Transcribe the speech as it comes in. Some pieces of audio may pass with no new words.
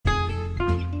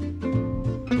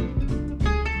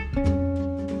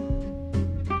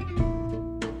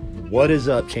What is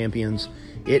up, champions?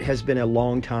 It has been a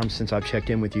long time since I've checked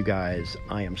in with you guys.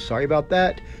 I am sorry about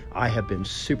that. I have been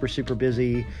super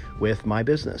busy with my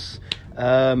business.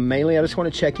 Mainly, I just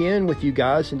want to check in with you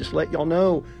guys and just let y'all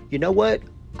know, you know what?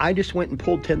 I just went and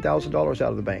pulled $10,000 out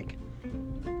of the bank.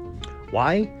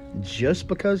 Why? Just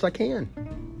because I can.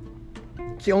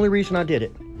 It's the only reason I did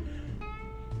it.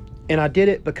 And I did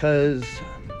it because,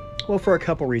 well, for a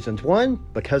couple reasons. One,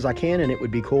 because I can, and it would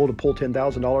be cool to pull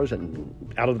 $10,000 and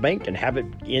out of the bank and have it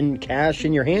in cash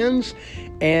in your hands.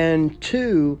 And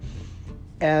two,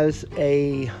 as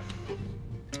a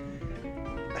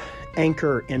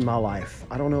anchor in my life.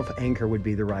 I don't know if anchor would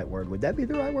be the right word. Would that be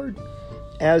the right word?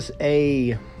 As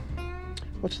a,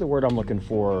 what's the word I'm looking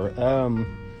for?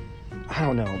 I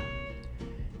don't know.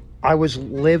 I was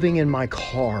living in my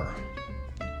car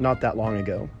not that long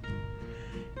ago.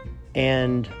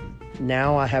 And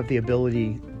now I have the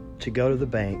ability to go to the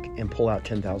bank and pull out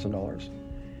 $10,000.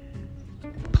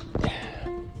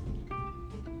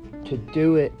 To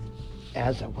do it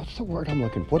as a, what's the word I'm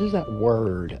looking for? What is that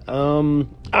word?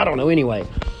 I don't know. Anyway,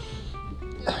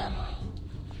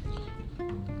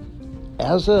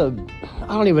 as a, I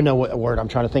don't even know what word I'm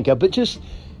trying to think of, but just,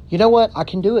 you know what? I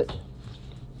can do it.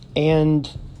 And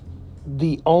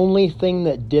the only thing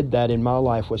that did that in my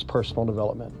life was personal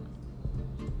development.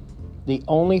 The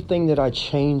only thing that I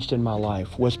changed in my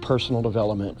life was personal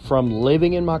development. From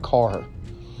living in my car,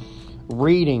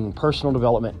 reading personal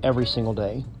development every single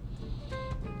day.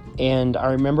 And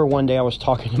I remember one day I was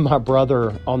talking to my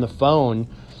brother on the phone,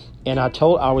 and I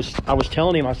was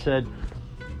telling him, I said,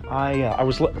 I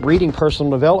was reading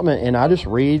personal development, and I just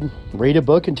read a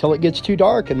book until it gets too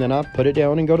dark, and then I put it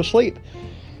down and go to sleep.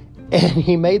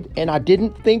 And I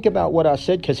didn't think about what I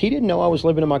said because he didn't know I was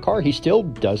living in my car. He still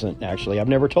doesn't, actually. I've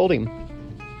never told him.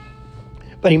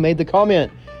 But he made the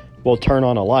comment, well, turn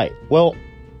on a light. Well,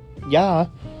 yeah,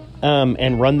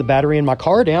 and run the battery in my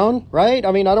car down, right?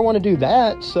 I mean, I don't want to do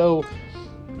that. So,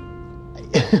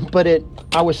 but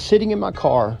I was sitting in my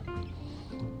car,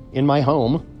 in my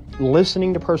home,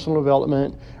 listening to personal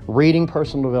development, reading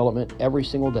personal development every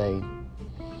single day.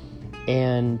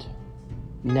 And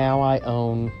now I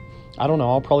own, I don't know,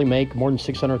 I'll probably make more than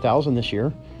 $600,000 this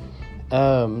year.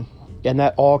 And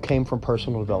that all came from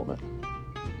personal development.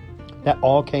 That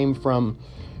all came from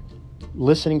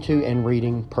listening to and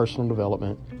reading personal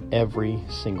development every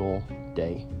single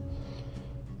day.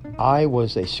 I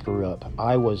was a screw up.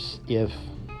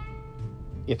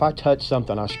 If I touched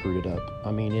something, I screwed it up.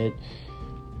 I mean,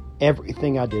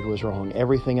 everything I did was wrong.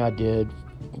 Everything I did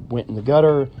went in the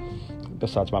gutter,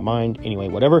 besides my mind. Anyway,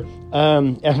 whatever.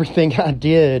 Everything I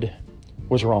did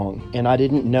was wrong, and I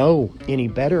didn't know any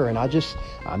better, and I'm just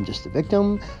a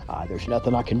victim. There's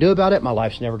nothing I can do about it. My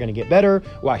life's never going to get better.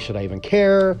 Why should I even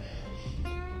care?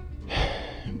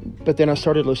 But then I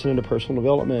started listening to personal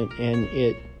development, and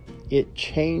it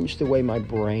changed the way my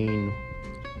brain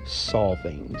saw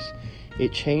things.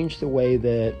 It changed the way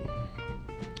that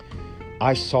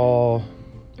I saw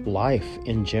life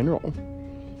in general.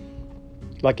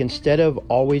 Like, instead of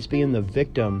always being the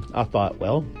victim, I thought,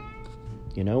 well,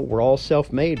 you know, we're all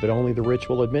self-made, but only the rich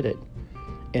will admit it.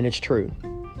 And it's true.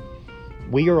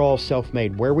 We are all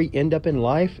self-made. Where we end up in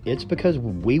life, it's because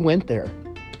we went there.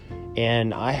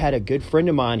 And I had a good friend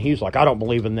of mine. He was like, I don't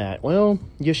believe in that. Well,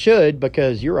 you should,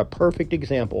 because you're a perfect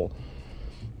example.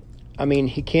 I mean,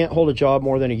 he can't hold a job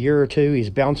more than a year or two. He's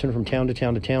bouncing from town to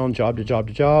town to town, job to job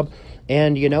to job.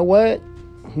 And you know what?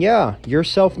 Yeah, you're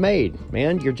self-made,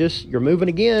 man. You're moving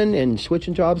again and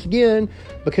switching jobs again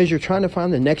because you're trying to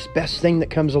find the next best thing that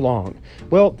comes along.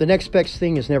 Well, the next best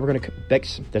thing is never going to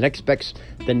the next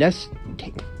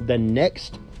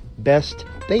best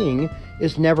thing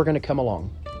is never going to come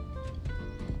along.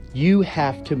 You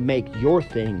have to make your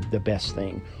thing the best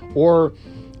thing, or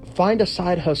find a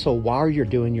side hustle while you're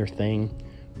doing your thing,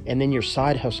 and then your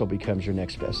side hustle becomes your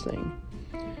next best thing.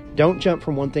 Don't jump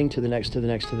from one thing to the next, to the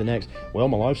next, to the next. Well,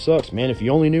 my life sucks, man. If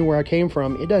you only knew where I came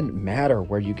from, it doesn't matter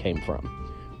where you came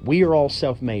from. We are all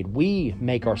self-made. We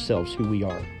make ourselves who we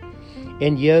are.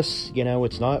 And yes, you know,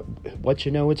 it's not what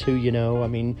you know, it's who you know. I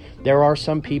mean, there are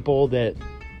some people that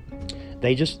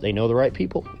they know the right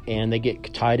people, and they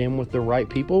get tied in with the right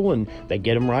people, and they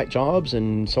get them right jobs,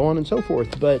 and so on and so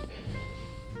forth. But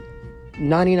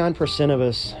 99% of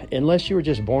us, unless you were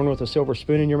just born with a silver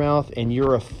spoon in your mouth and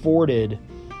you're afforded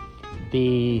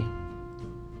the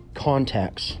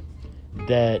contacts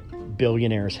that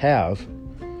billionaires have,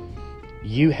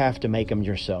 you have to make them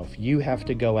yourself. You have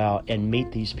to go out and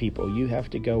meet these people. You have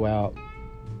to go out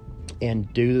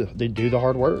and do the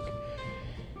hard work.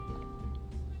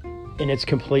 And it's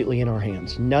completely in our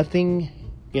hands. Nothing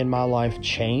in my life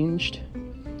changed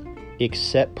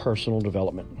Accept personal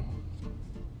development.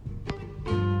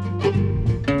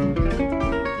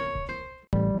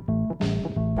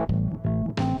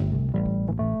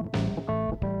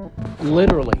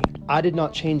 Literally, I did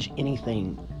not change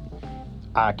anything.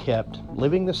 I kept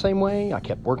living the same way. I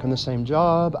kept working the same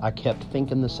job. I kept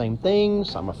thinking the same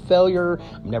things. I'm a failure.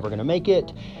 I'm never going to make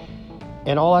it.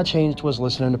 And all I changed was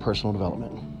listening to personal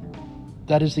development.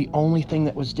 That is the only thing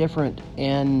that was different.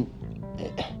 And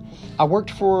I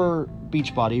worked for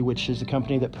Beachbody, which is the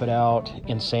company that put out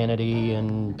Insanity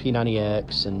and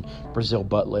P90X and Brazil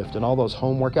Butt Lift and all those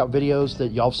home workout videos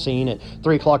that y'all have seen at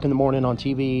 3 o'clock in the morning on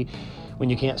TV when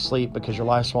you can't sleep because your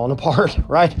life's falling apart,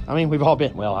 right? I mean, we've all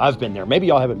been, well, I've been there. Maybe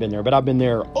y'all haven't been there, but I've been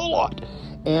there a lot.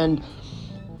 And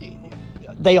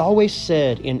they always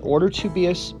said in order to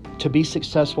be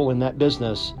successful in that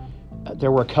business,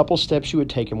 there were a couple steps you would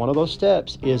take. And one of those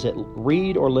steps is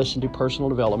read or listen to personal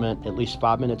development at least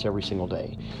 5 minutes every single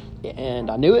day. And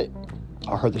I knew it.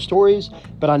 I heard the stories,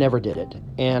 but I never did it.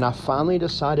 And I finally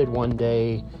decided one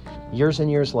day, years and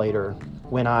years later,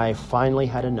 when I finally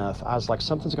had enough, I was like,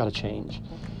 something's got to change.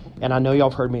 And I know y'all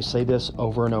have heard me say this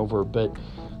over and over, but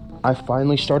I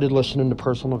finally started listening to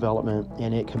personal development,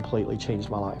 and it completely changed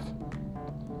my life.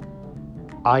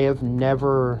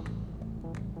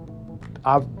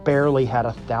 I've barely had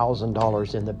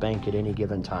 $1,000 in the bank at any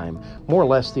given time. More or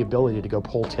less the ability to go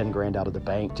pull 10 grand out of the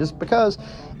bank just because,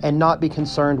 and not be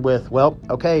concerned with, well,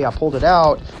 okay, I pulled it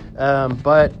out,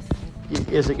 but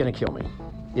is it going to kill me?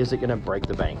 Is it going to break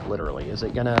the bank, literally? Is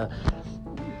it going to,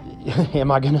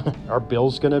 are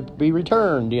bills going to be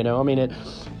returned? You know, I mean,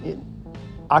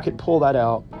 I could pull that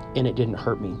out and it didn't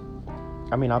hurt me.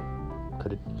 I mean, I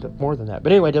could have done more than that,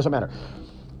 but anyway, it doesn't matter.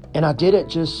 And I did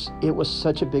it it was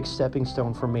such a big stepping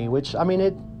stone for me, which, I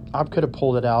mean, I could have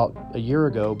pulled it out a year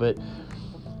ago, but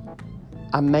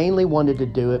I mainly wanted to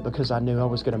do it because I knew I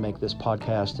was going to make this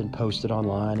podcast and post it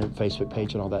online and Facebook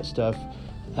page and all that stuff,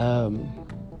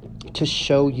 to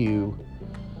show you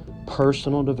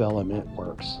personal development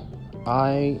works.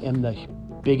 I am the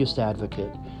biggest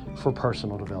advocate for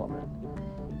personal development.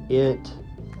 It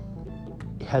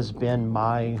has been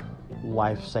my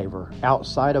lifesaver.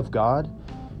 Outside of God,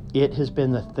 it has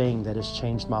been the thing that has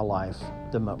changed my life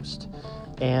the most.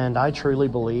 And I truly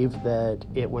believe that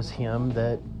it was Him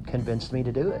that convinced me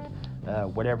to do it.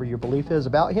 Whatever your belief is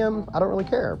about Him, I don't really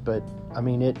care. But, I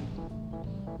mean,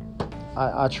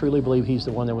 I truly believe He's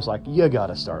the one that was like, you got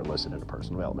to start listening to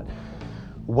personal development.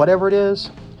 Whatever it is,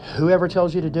 whoever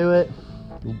tells you to do it,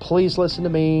 please listen to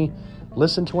me.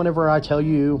 Listen to whenever I tell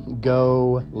you,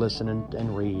 go listen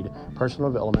and read personal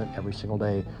development every single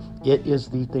day. It is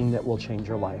the thing that will change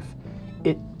your life.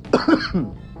 It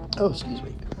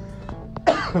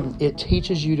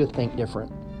teaches you to think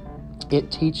different. It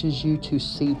teaches you to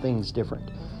see things different.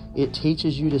 It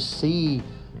teaches you to see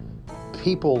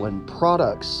people and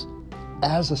products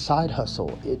as a side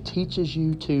hustle. It teaches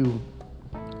you to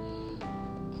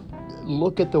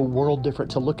look at the world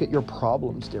different, to look at your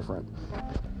problems different.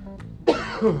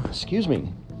 Excuse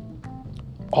me.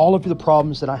 All of the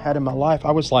problems that I had in my life,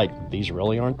 I was like, these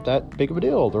really aren't that big of a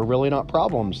deal. They're really not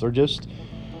problems. They're just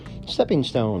stepping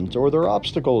stones, or they're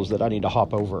obstacles that I need to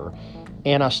hop over.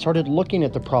 And I started looking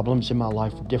at the problems in my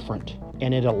life different.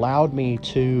 And it allowed me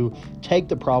to take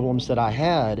the problems that I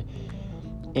had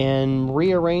and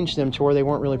rearrange them to where they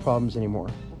weren't really problems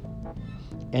anymore.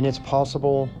 And it's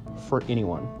possible for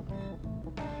anyone.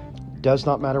 Does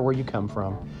not matter where you come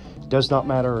from. Does not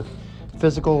matter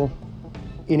physical,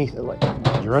 anything, like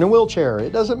you're in a wheelchair,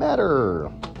 it doesn't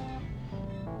matter.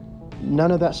 None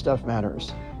of that stuff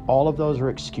matters. All of those are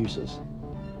excuses.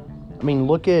 I mean,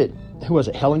 look at, who was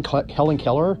it, Helen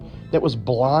Keller, that was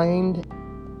blind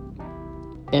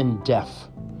and deaf.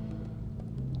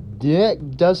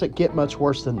 It doesn't get much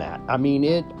worse than that. I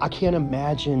mean, I can't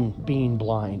imagine being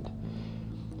blind.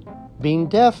 Being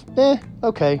deaf,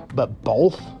 okay, but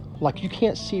both? Like, you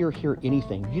can't see or hear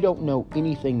anything. You don't know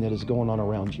anything that is going on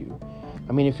around you.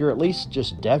 I mean, if you're at least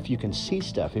just deaf, you can see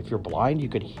stuff. If you're blind, you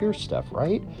could hear stuff,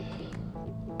 right?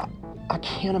 I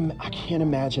can't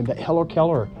imagine. But Helen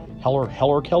Keller,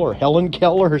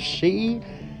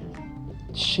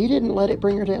 she didn't let it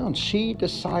bring her down. She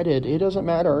decided it doesn't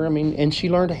matter. I mean, and she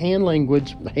learned hand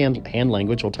language,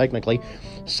 well, technically,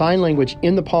 sign language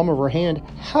in the palm of her hand.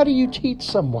 How do you teach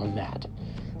someone that?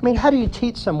 I mean, how do you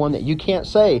teach someone that you can't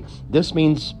say, this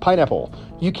means pineapple?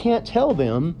 You can't tell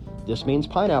them this means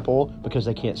pineapple because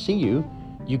they can't see you.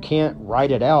 You can't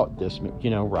write it out, this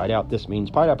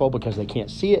means pineapple because they can't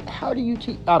see it. How do you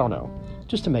teach? I don't know.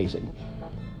 Just amazing.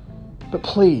 But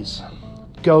please,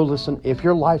 Go listen. If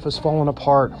your life is falling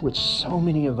apart, which so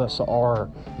many of us are,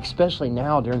 especially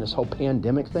now during this whole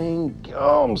pandemic thing,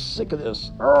 oh, I'm sick of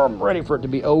this. Oh, I'm ready for it to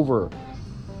be over.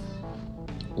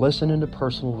 Listening to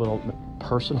personal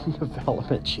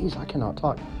development. Jeez, I cannot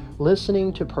talk.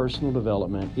 Listening to personal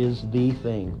development is the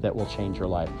thing that will change your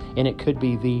life. And it could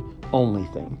be the only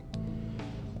thing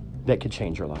that could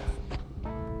change your life.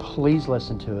 Please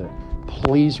listen to it.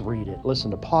 Please read it. Listen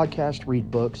to podcasts,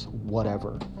 read books,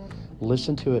 whatever.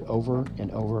 Listen to it over and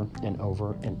over and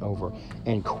over and over.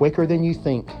 And quicker than you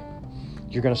think,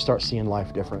 you're going to start seeing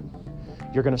life different.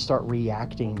 You're going to start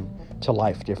reacting to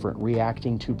life different,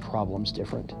 reacting to problems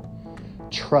different.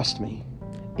 Trust me,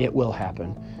 it will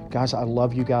happen. Guys, I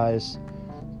love you guys.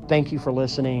 Thank you for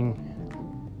listening.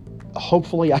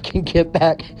 Hopefully I can get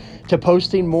back to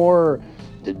posting more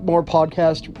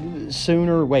podcasts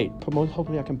sooner.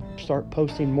 Hopefully I can start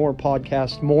posting more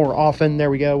podcasts more often.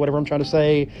 There we go. Whatever I'm trying to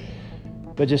say.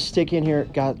 But just stick in here.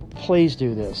 God, please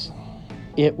do this.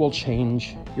 It will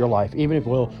change your life. Even if,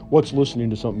 what's listening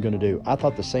to something going to do? I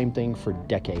thought the same thing for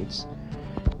decades.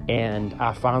 And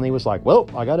I finally was like,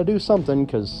 I got to do something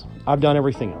because I've done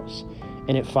everything else.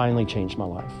 And it finally changed my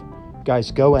life.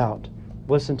 Guys, go out,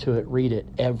 listen to it, read it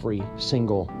every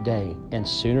single day. And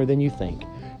sooner than you think,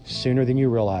 sooner than you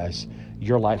realize,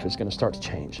 your life is going to start to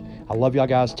change. I love y'all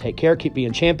guys. Take care. Keep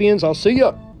being champions. I'll see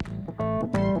ya.